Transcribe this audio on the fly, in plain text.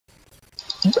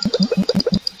Yo,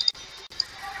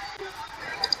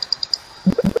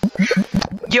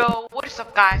 what is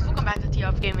up guys? Welcome back to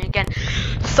TF Gaming again.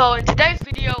 So in today's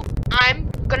video,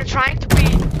 I'm gonna try to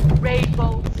beat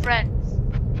Rainbow Friends.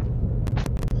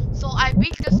 So I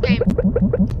beat this game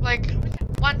like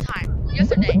one time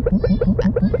yesterday.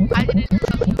 I didn't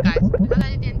tell you guys because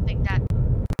I didn't think that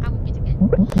I would beat the game.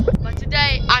 But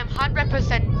today I'm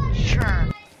 100% sure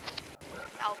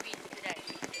I'll beat it today.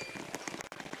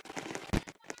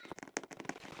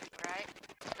 Alright,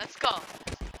 let's go.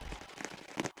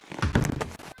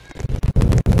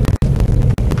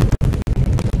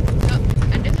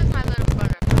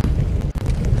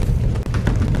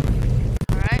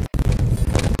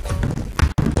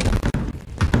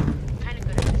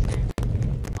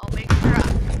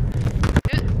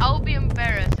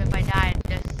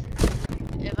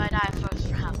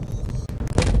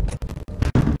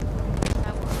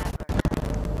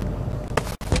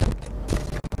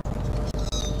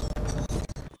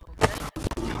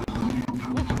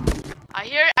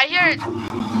 I hear it!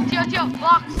 Tio,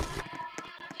 box!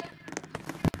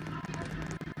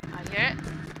 I hear it.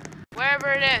 Wherever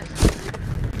it is.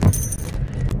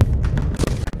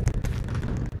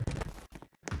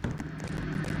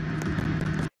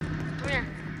 Come here.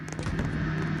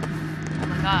 Oh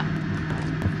my god.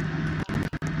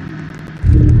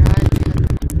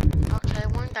 Okay,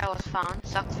 one guy was found.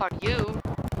 Sucks for you.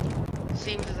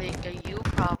 Seems like a you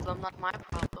problem, not my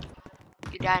problem.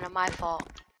 You died, not my fault.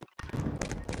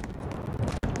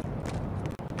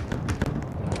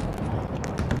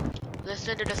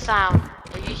 Listen to the sound.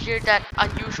 If you hear that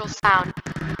unusual sound,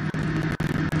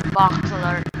 box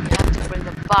alert. You have to bring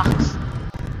the box.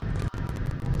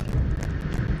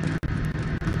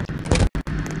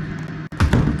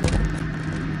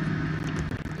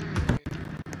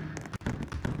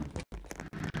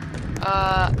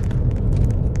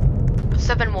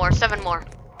 Seven more.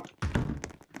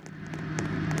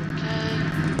 Okay.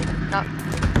 No.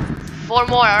 4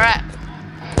 more, alright.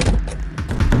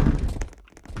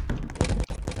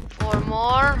 4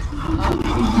 more.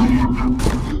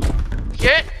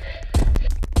 Hear it?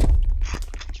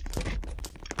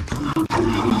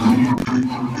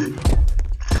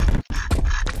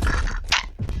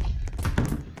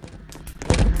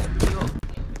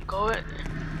 Go it.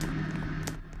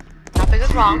 Nothing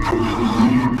is wrong.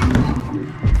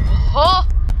 Oh!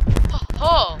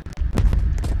 Oh!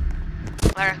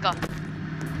 Alright, go.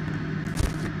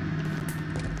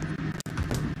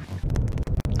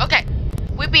 Okay,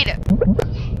 we beat it.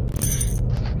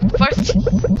 First,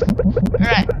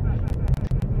 alright.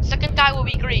 Second guy will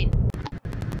be green.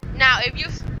 Now, if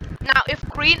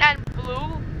green and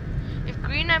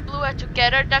blue are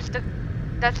together, that's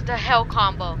the hell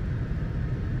combo.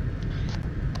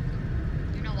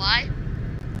 You know why?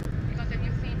 Because if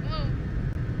you see blue,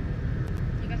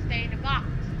 you can stay in the box.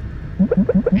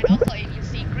 And also, if you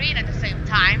see green at the same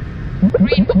time,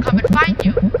 green will come and find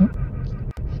you.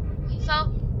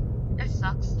 So, that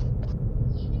sucks.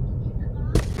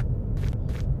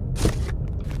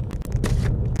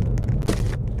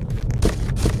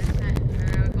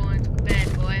 We're going to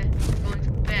bed, boy. We're going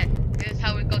to bed. This is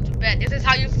how we go to bed. This is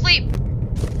how you sleep.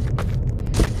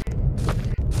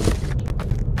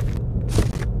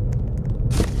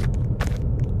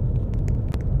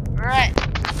 Alright.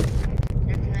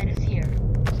 Next night is here.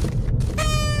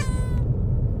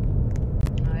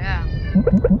 Oh yeah.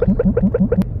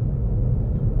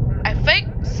 I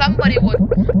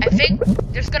think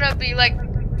there's gonna be like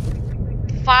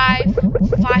five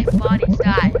bodies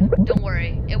die. Don't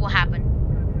worry, it will happen.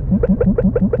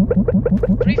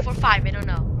 3, 4, 5, I don't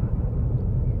know.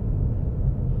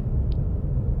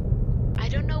 I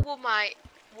don't know will my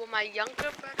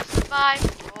younger brother survive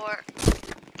or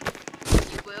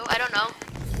he will, I don't know.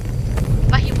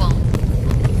 But he won't.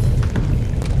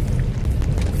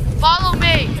 Follow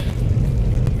me!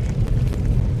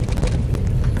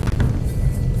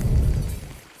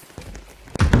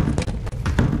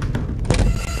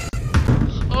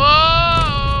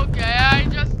 Oh, okay, I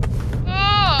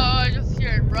just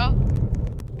hear it, bro.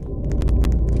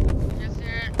 Just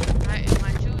hear it right in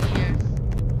my 2 ears.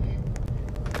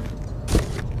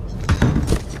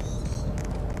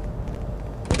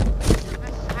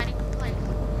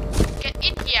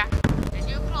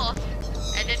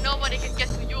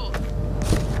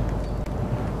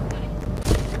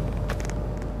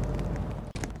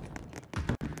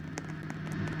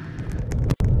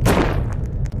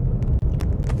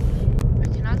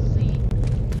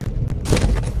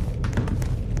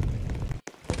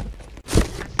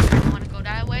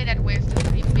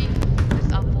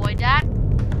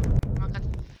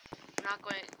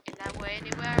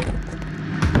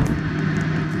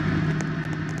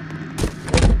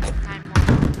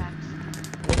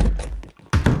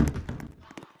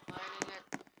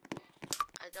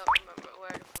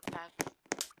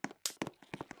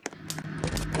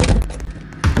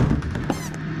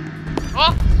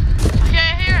 Oh! I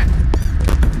hear it!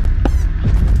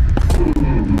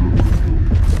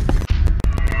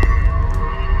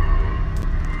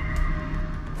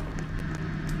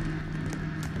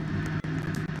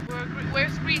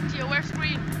 Where's Green, Tio? Where's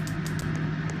Green?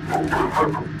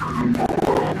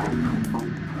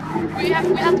 We have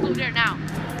to go there now.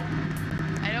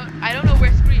 I don't know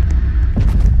where's Green.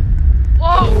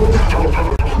 Whoa!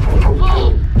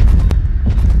 Whoa!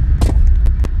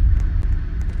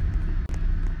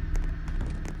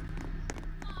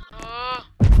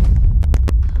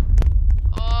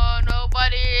 Oh,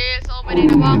 nobody is opening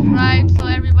the box, right? So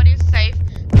everybody is safe.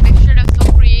 Make sure there's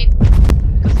no Green,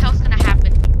 because hell's gonna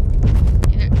happen.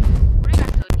 What are you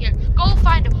guys doing here? Go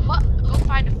find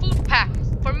a food pack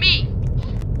for me.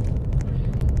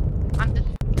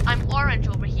 I'm orange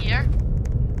over here.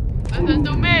 Listen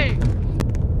to me.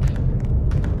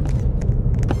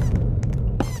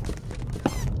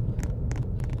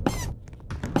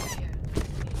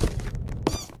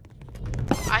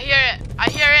 I hear it. I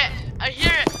hear it. I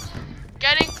hear it.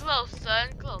 Getting closer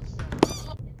and closer.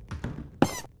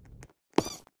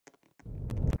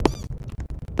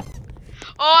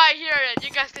 Oh, I hear it. You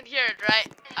guys can hear it, right?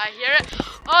 I hear it.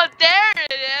 Oh, there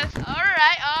it is.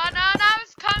 Alright. Oh, no, now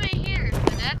it's coming here,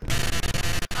 isn't it?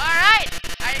 Alright.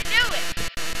 I knew it.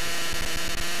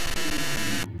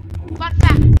 Fun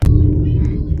fact.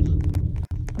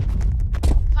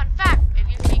 Fun fact. If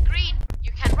you see Green,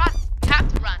 you can run. You have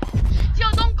to run. Yo,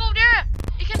 don't go there.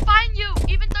 It can find you,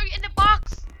 even though you're in the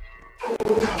box.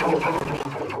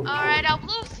 Alright, now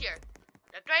Blue's here.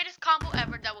 The greatest combo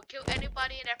ever that will kill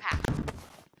anybody in their path.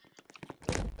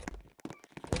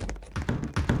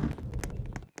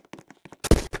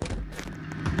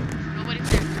 Nobody's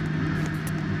there.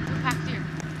 Blue pack's here.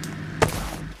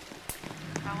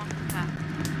 I want blue pack.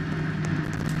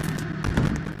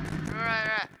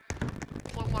 Right.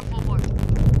 4 more.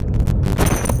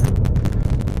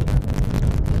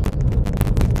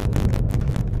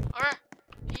 Alright.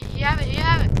 You have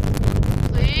it.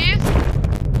 Please.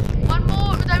 One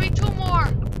more. That means 2 more.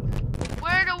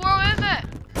 Where in the world is it?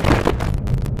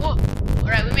 Whoa.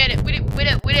 Alright, we made it. We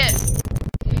did.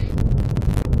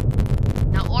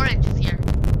 Now orange is here.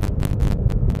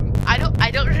 I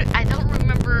don't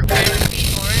remember where to be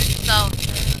orange, so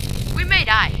we may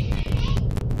die.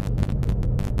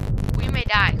 We may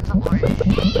die because I'm orange.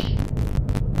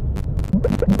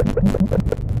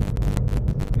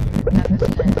 Left is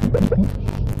dead.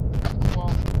 Whoa.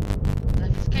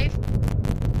 Left is cave.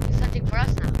 It's hunting for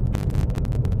us now.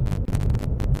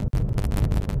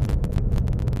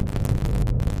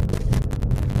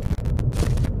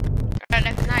 Alright,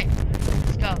 next night.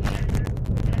 Let's go.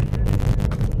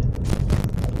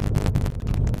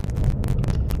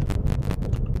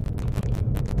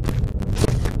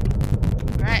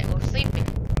 Alright, we're sleeping.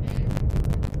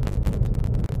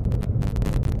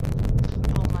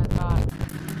 Oh my god.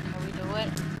 Can we do it?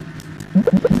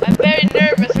 I'm very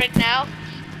nervous right now.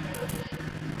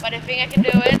 But I think I can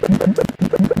do it.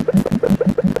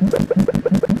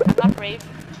 I'm not brave.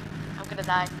 I'm gonna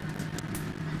die.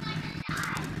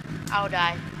 I'll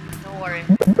die. Don't worry.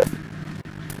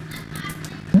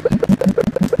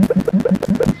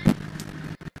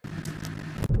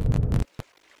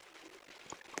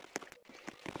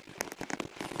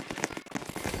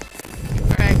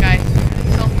 Alright guys.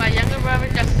 So my younger brother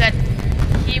just said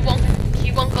he won't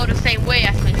go the same way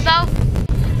as myself.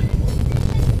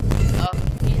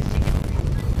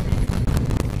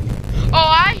 Oh,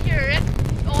 I hear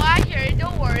it.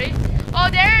 Don't worry. Oh,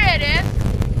 there it is.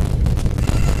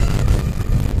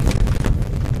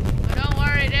 Oh, don't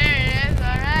worry. There it is.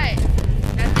 All right.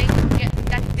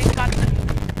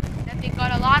 That thing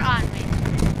got a lot on me.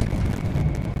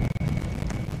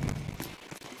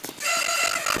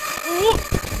 Ooh.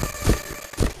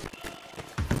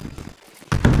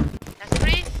 That's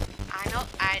Green.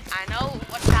 I know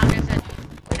what sound is it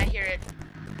when I hear it.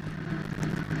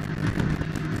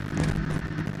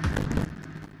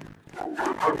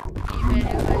 Even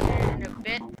if I hear it in a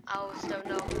bit, I will still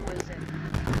know who is it.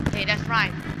 Hey, that's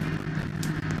right.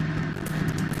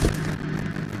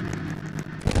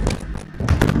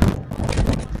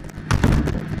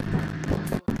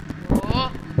 Oh,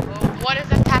 what is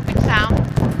that tapping sound?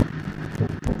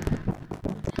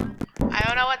 I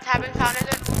don't know what tapping sound is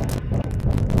it.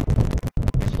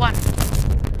 There's one.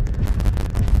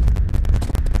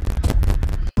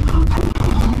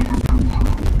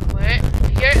 Wait,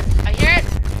 I hear it.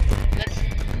 Let's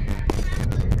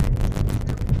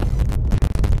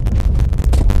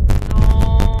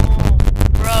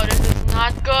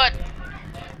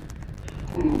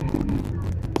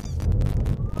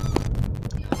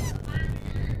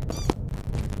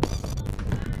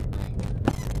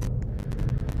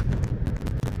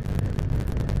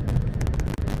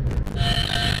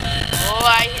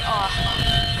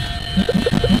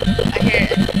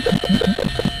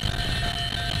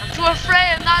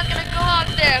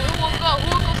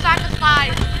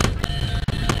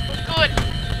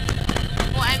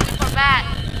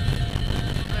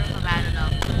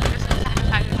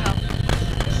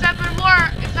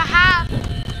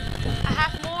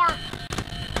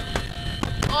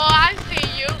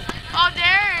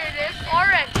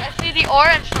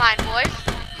orange line, boys.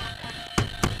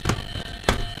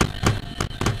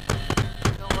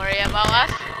 Don't worry about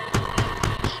us.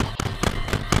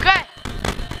 Good.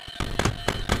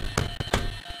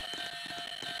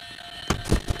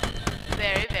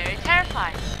 Very, very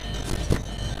terrifying.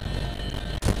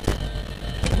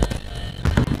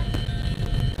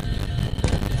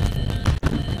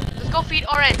 Let's go feed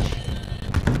orange.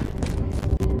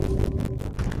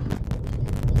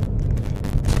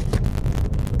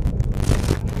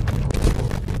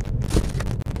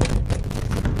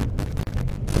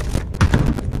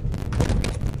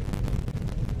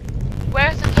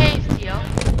 Where's the cave, Theo?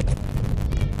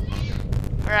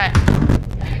 Alright.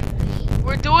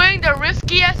 We're doing the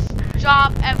riskiest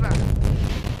job ever.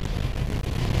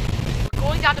 We're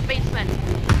going down the basement.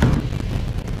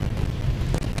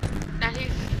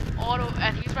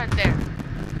 And he's right there.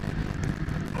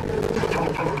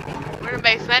 We're in the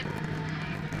basement.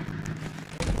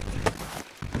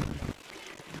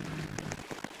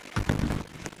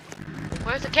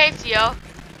 Where's the cave, Theo?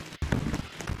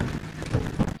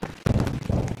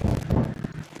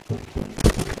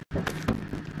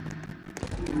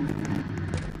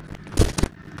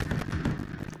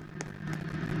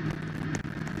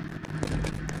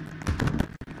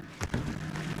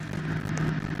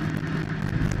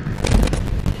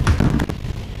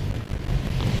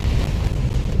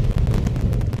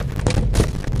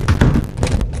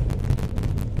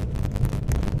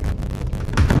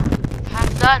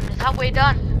 Done. It's halfway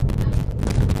done.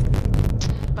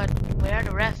 But where are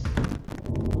the rest?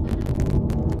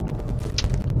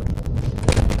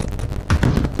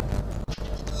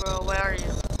 Bro, where are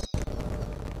you?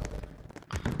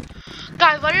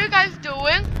 Guys, what are you guys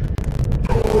doing?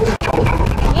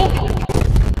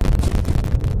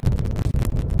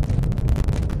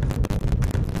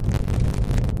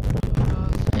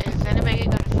 Is anybody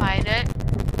gonna find it?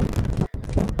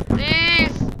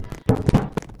 Please!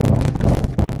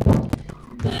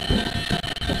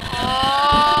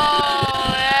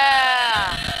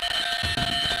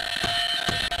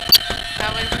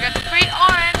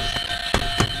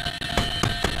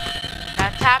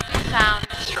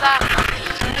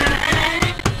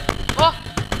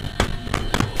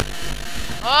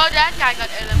 Oh, that guy got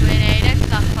eliminated.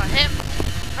 Sucks for him.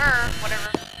 Her,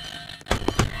 whatever.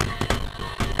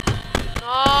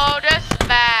 No, this is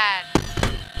bad.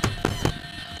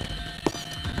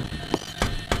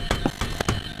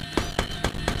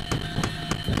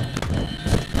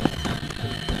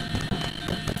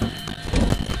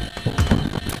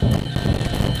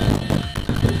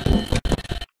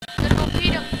 Let's go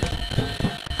feed him.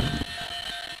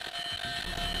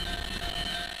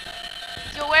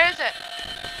 Yo, where is it?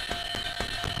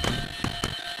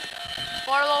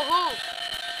 Follow who?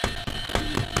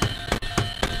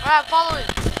 Alright, follow him.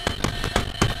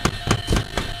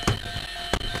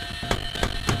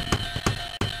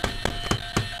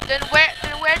 Then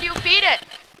where do you feed it?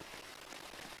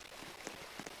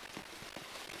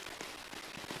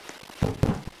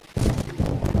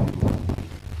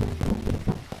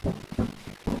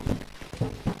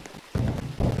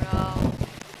 Bro.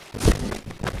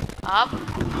 Up.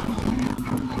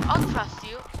 I'll trust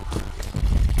you.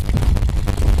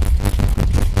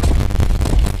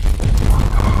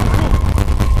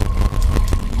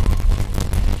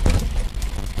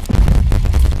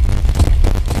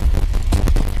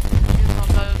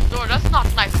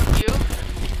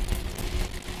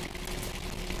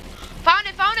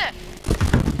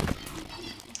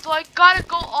 So I gotta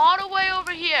go all the way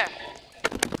over here.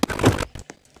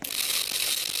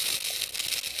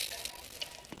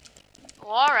 Oh,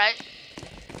 alright.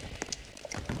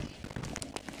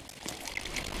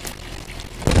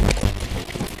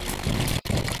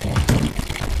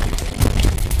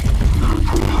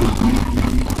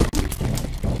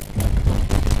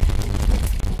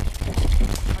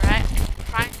 Alright,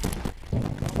 fine.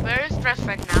 Where is Stress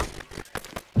right now?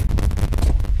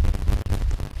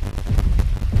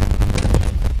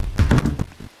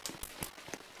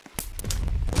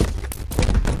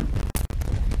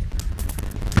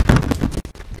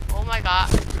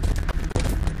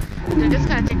 Dude, this is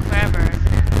gonna take forever, isn't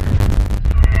it?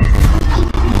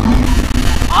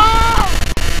 Oh!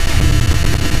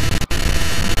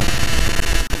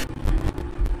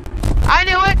 I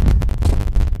knew it!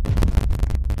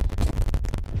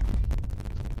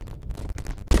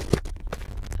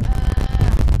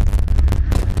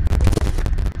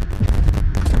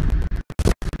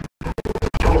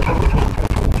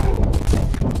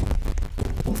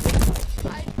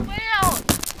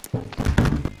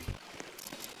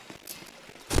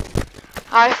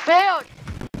 I failed!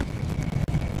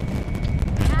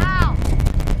 How?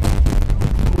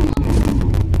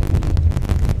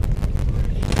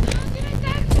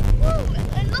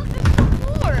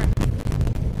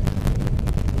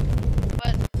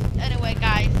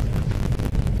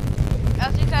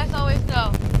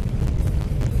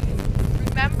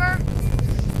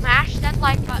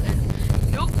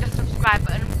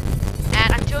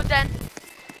 then,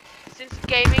 since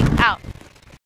gaming out.